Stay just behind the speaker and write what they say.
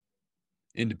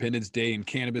Independence Day and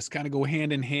cannabis kind of go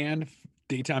hand in hand,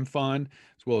 daytime fun,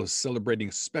 as well as celebrating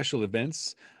special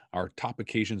events. Our top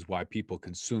occasions why people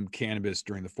consume cannabis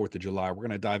during the 4th of July. We're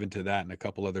going to dive into that and a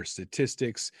couple other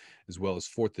statistics, as well as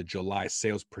 4th of July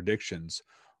sales predictions,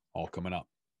 all coming up.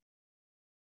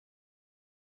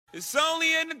 It's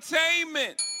only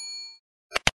entertainment.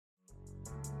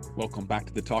 Welcome back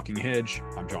to The Talking Hedge.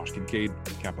 I'm Josh Kincaid,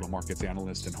 capital markets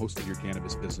analyst and host of your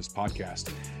Cannabis Business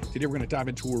Podcast. Today, we're going to dive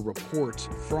into a report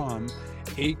from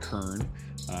Acorn.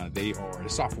 They are a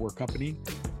software company,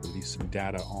 released some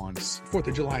data on 4th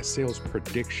of July sales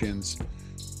predictions.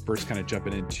 First, kind of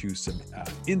jumping into some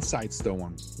insights, though,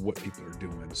 on what people are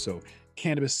doing. So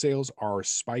cannabis sales are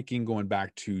spiking going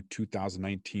back to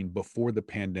 2019, before the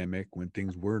pandemic, when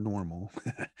things were normal.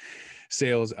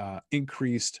 Sales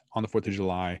increased on the 4th of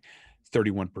July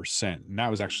 31%. And that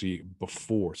was actually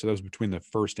before. So that was between the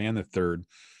 1st and the 3rd.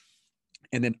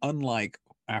 And then unlike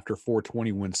after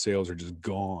 420, when sales are just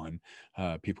gone,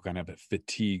 people kind of have a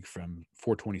fatigue from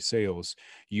 420 sales,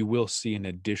 you will see an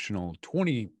additional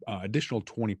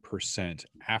 20%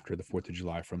 after the 4th of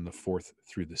July from the 4th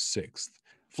through the 6th.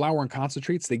 Flower and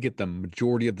concentrates, they get the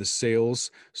majority of the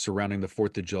sales surrounding the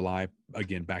 4th of July,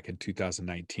 again, back in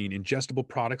 2019. Ingestible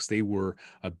products, they were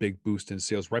a big boost in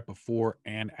sales right before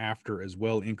and after as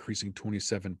well, increasing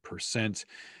 27%.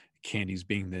 Candies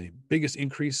being the biggest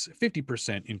increase,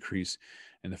 50% increase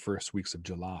in the first weeks of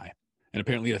July. And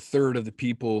apparently a third of the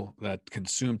people that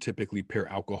consume typically pair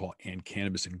alcohol and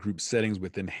cannabis in group settings,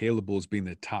 with inhalables being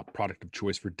the top product of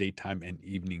choice for daytime and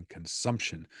evening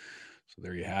consumption. So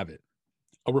there you have it.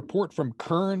 A report from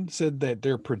Kern said that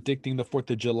they're predicting the 4th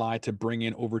of July to bring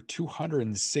in over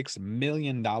 $206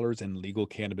 million in legal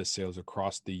cannabis sales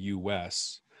across the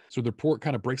U.S. So the report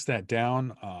kind of breaks that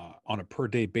down on a per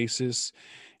day basis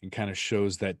and kind of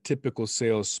shows that typical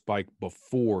sales spike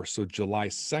before. So July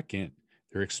 2nd,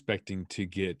 they're expecting to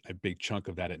get a big chunk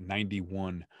of that at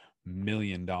 $91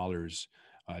 million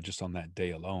just on that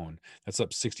day alone. That's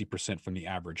up 60% from the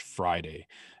average Friday.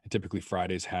 And typically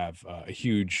Fridays have a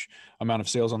huge amount of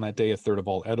sales on that day. A third of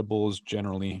all edibles,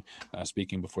 generally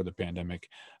speaking, before the pandemic,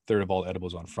 a third of all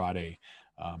edibles on Friday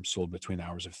sold between the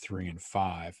hours of 3 and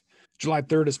 5. July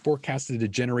 3rd is forecasted to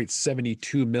generate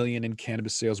 72 million in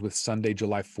cannabis sales, with Sunday,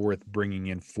 July 4th, bringing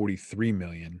in 43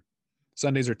 million.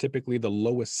 Sundays are typically the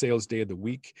lowest sales day of the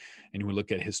week. And when we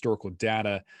look at historical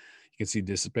data, you can see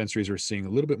dispensaries are seeing a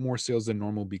little bit more sales than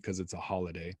normal because it's a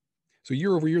holiday. So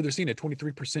year over year, they're seeing a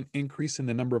 23% increase in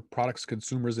the number of products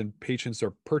consumers and patients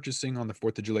are purchasing on the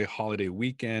 4th of July holiday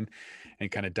weekend, and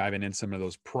kind of diving in some of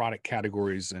those product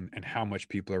categories and how much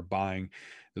people are buying.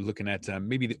 They're looking at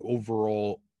maybe the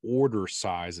overall order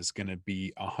size is going to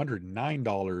be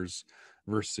 $109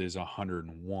 versus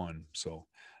 $101. So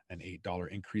an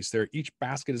 $8 increase there. Each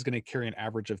basket is going to carry an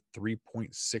average of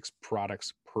 3.6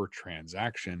 products per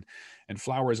transaction. And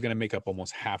flower is going to make up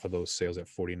almost half of those sales at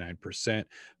 49%,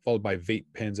 followed by vape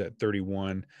pens at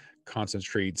 31%,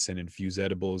 concentrates and infused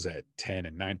edibles at 10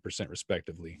 and 9%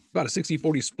 respectively. About a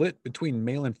 60-40 split between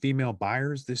male and female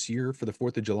buyers this year for the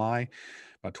 4th of July.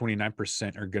 About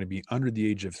 29% are going to be under the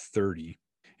age of 30.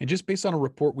 And just based on a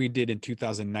report we did in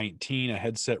 2019, a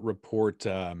headset report,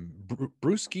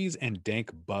 Brewskis and Dank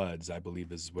Buds, I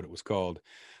believe is what it was called.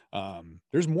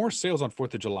 There's more sales on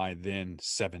 4th of July than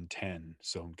 710.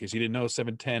 So in case you didn't know,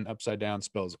 710 upside down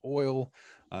spells oil.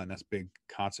 And that's a big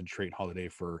concentrate holiday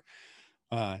for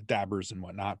dabbers and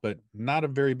whatnot, but not a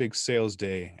very big sales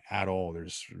day at all.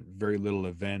 There's very little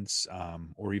events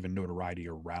or even notoriety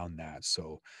around that.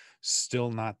 So still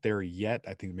not there yet.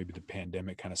 I think maybe the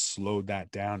pandemic kind of slowed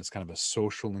that down. It's kind of a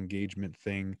social engagement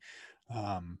thing.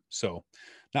 So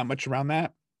not much around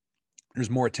that. There's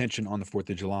more attention on the 4th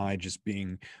of July, just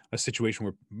being a situation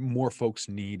where more folks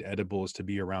need edibles to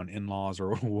be around in-laws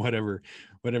or whatever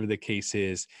the case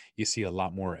is. You see a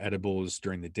lot more edibles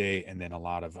during the day, and then a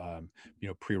lot of,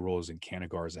 pre-rolls and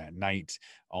cannagars at night.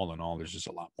 All in all, there's just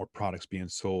a lot more products being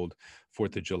sold.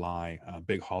 4th of July,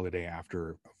 big holiday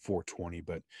after 420,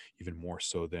 but even more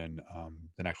so than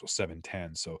actual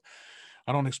 710. So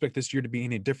I don't expect this year to be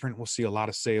any different. We'll see a lot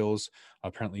of sales,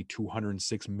 apparently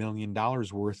 $206 million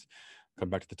worth. Come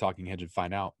back to the Talking Hedge and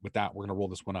find out. With that, we're going to roll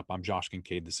this one up. I'm Josh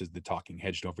Kincaid. This is the Talking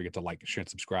Hedge. Don't forget to like, share, and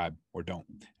subscribe, or don't,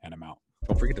 and I'm out.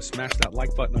 Don't forget to smash that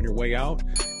like button on your way out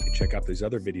and check out these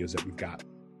other videos that we've got.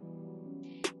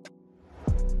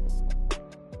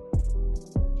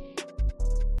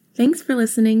 Thanks for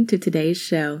listening to today's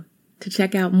show. To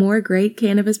check out more great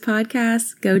cannabis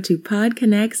podcasts, go to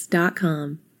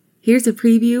podconnects.com. Here's a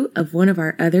preview of one of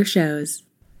our other shows.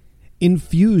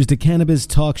 Infused, a cannabis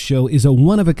talk show, is a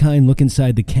one-of-a-kind look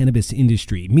inside the cannabis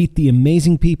industry. Meet the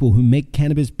amazing people who make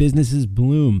cannabis businesses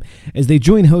bloom as they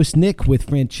join host Nick with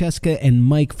Francesca and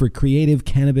Mike for creative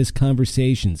cannabis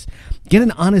conversations. Get an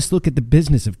honest look at the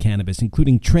business of cannabis,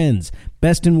 including trends,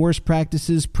 best and worst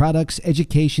practices, products,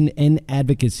 education, and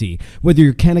advocacy. Whether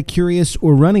you're canna curious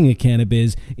or running a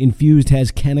cannabis, Infused has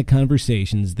canna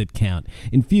conversations that count.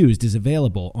 Infused is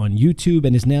available on YouTube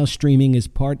and is now streaming as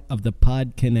part of the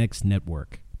PodConnects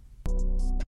network.